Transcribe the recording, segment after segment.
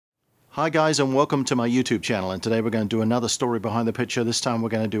Hi guys, and welcome to my YouTube channel, and today we're going to do another story behind the picture. This time we're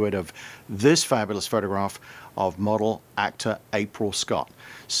going to do it of this fabulous photograph of model actor April Scott.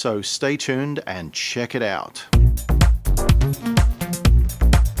 So stay tuned and check it out.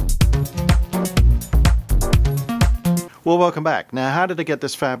 Well, welcome back. Now, how did I get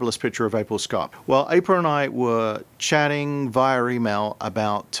this fabulous picture of April Scott? Well, April and I were chatting via email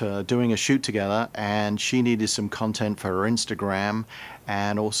about doing a shoot together, and she needed some content for her Instagram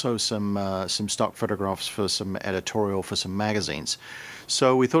and also some stock photographs for some editorial for some magazines.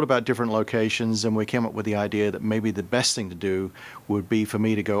 So we thought about different locations, and we came up with the idea that maybe the best thing to do would be for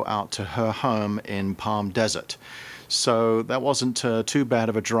me to go out to her home in Palm Desert. So that wasn't too bad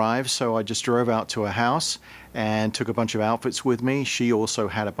of a drive, so I just drove out to her house and took a bunch of outfits with me. She also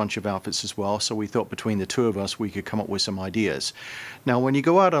had a bunch of outfits as well, so we thought between the two of us we could come up with some ideas. Now, when you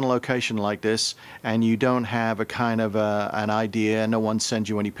go out on a location like this and you don't have a kind of an idea, no one sends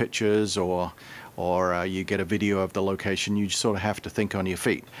you any pictures or you get a video of the location, you just sort of have to think on your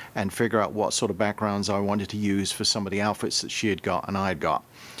feet and figure out what sort of backgrounds I wanted to use for some of the outfits that she had got and I had got.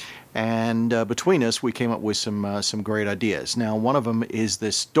 And between us we came up with some great ideas. Now, one of them is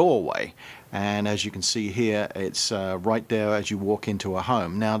this doorway, and as you can see here, it's right there as you walk into a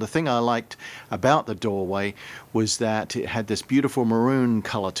home. Now, the thing I liked about the doorway was that it had this beautiful maroon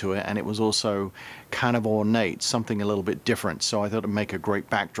color to it, and it was also kind of ornate, something a little bit different, so I thought it'd make a great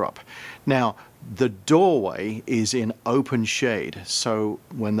backdrop. Now, the doorway is in open shade, so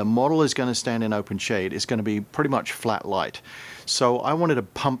when the model is going to stand in open shade, it's going to be pretty much flat light. So I wanted to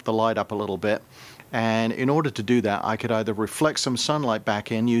pump the light up a little bit, and in order to do that I could either reflect some sunlight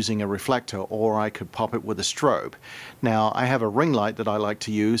back in using a reflector, or I could pop it with a strobe. Now, I have a ring light that I like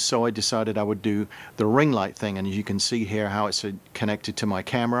to use, so I decided I would do the ring light thing, and you can see here how it's connected to my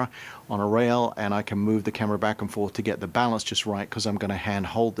camera on a rail, and I can move the camera back and forth to get the balance just right, because I'm going to hand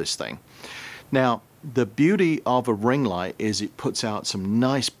hold this thing. Now, the beauty of a ring light is it puts out some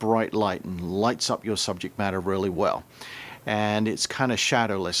nice bright light and lights up your subject matter really well. And it's kind of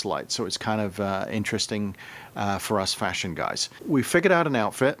shadowless light, so it's kind of interesting for us fashion guys. We figured out an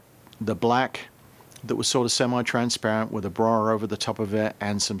outfit, the black, that was sort of semi-transparent with a bra over the top of it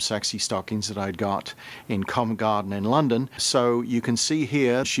and some sexy stockings that I'd got in Covent Garden in London. So you can see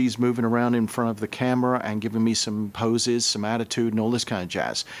here she's moving around in front of the camera and giving me some poses, some attitude and all this kind of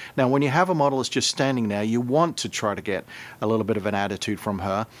jazz. Now, when you have a model that's just standing there, you want to try to get a little bit of an attitude from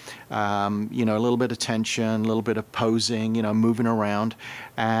her. You know, a little bit of tension, a little bit of posing, you know, moving around.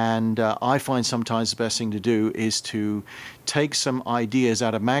 And I find sometimes the best thing to do is to take some ideas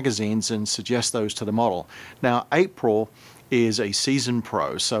out of magazines and suggest those to the model. Now, April is a seasoned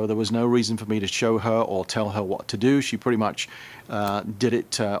pro, so there was no reason for me to show her or tell her what to do. She pretty much did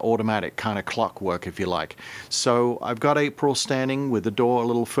it automatic, kind of clockwork, if you like. So I've got April standing with the door a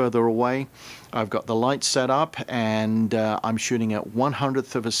little further away. I've got the light set up, and I'm shooting at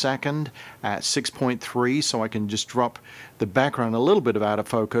 1/100th of a second at 6.3, so I can just drop the background a little bit out of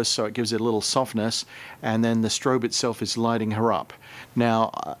focus, so it gives it a little softness, and then the strobe itself is lighting her up.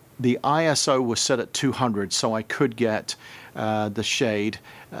 Now, the ISO was set at 200, so I could get the shade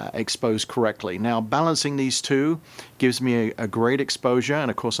exposed correctly. Now, balancing these two gives me a great exposure,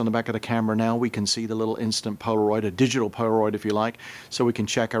 and of course on the back of the camera now we can see the little instant Polaroid, a digital Polaroid if you like, so we can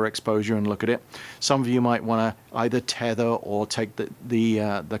check our exposure and look at it. Some of you might want to either tether or take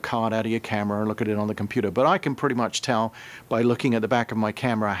the card out of your camera and look at it on the computer, but I can pretty much tell by looking at the back of my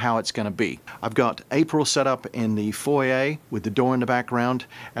camera how it's going to be. I've got April set up in the foyer with the door in the background,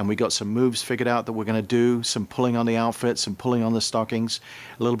 and we got some moves figured out that we're going to do, some pulling on the outfits, some pulling on the stockings,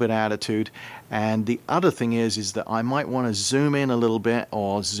 a little bit of attitude. And the other thing is that I might want to zoom in a little bit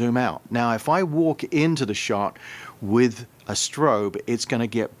or zoom out. Now, if I walk into the shot with a strobe, it's going to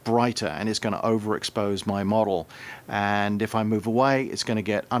get brighter and it's going to overexpose my model, and if I move away, it's going to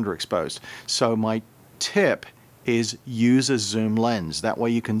get underexposed. So my tip is use a zoom lens. That way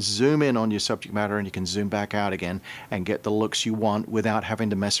you can zoom in on your subject matter and you can zoom back out again and get the looks you want without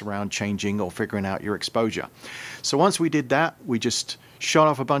having to mess around changing or figuring out your exposure. So once we did that, we just shot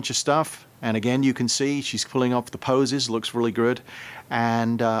off a bunch of stuff, and again you can see she's pulling off the poses, looks really good.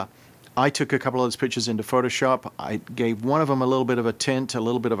 And I took a couple of those pictures into Photoshop. I gave one of them a little bit of a tint, a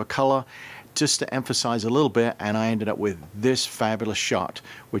little bit of a color, just to emphasize a little bit, and I ended up with this fabulous shot,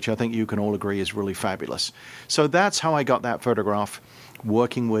 which I think you can all agree is really fabulous. So that's how I got that photograph,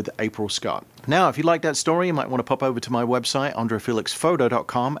 working with April Scott. Now, if you like that story, you might want to pop over to my website,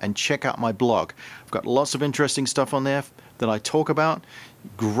 andrefelixphoto.com, and check out my blog. I've got lots of interesting stuff on there. that I talk about.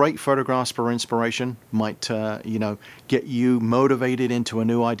 Great photographs for inspiration, might get you motivated into a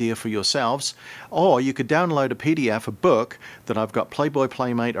new idea for yourselves. Or you could download a PDF, a book that I've got Playboy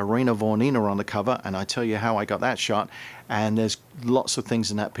Playmate Irina Vornina on the cover, and I tell you how I got that shot. And there's lots of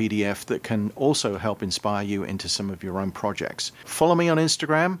things in that PDF that can also help inspire you into some of your own projects. Follow me on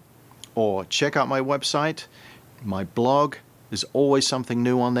Instagram or check out my website, my blog. There's always something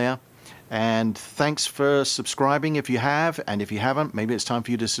new on there. And thanks for subscribing if you have, and if you haven't, maybe it's time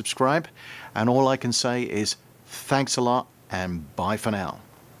for you to subscribe. And all I can say is thanks a lot and bye for now.